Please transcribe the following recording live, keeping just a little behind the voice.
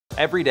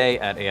Every day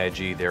at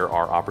AIG, there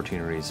are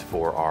opportunities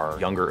for our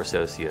younger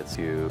associates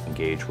to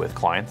engage with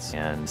clients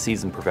and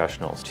seasoned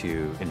professionals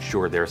to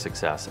ensure their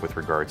success with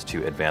regards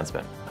to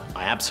advancement.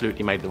 I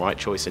absolutely made the right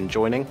choice in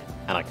joining,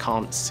 and I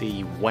can't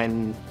see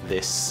when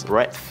this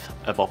breadth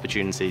of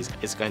opportunities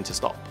is going to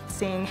stop.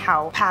 Seeing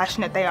how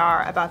passionate they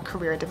are about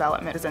career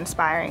development is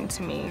inspiring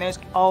to me. There's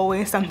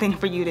always something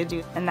for you to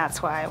do, and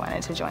that's why I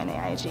wanted to join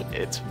AIG.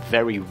 It's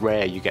very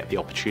rare you get the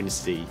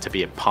opportunity to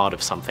be a part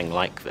of something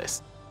like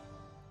this.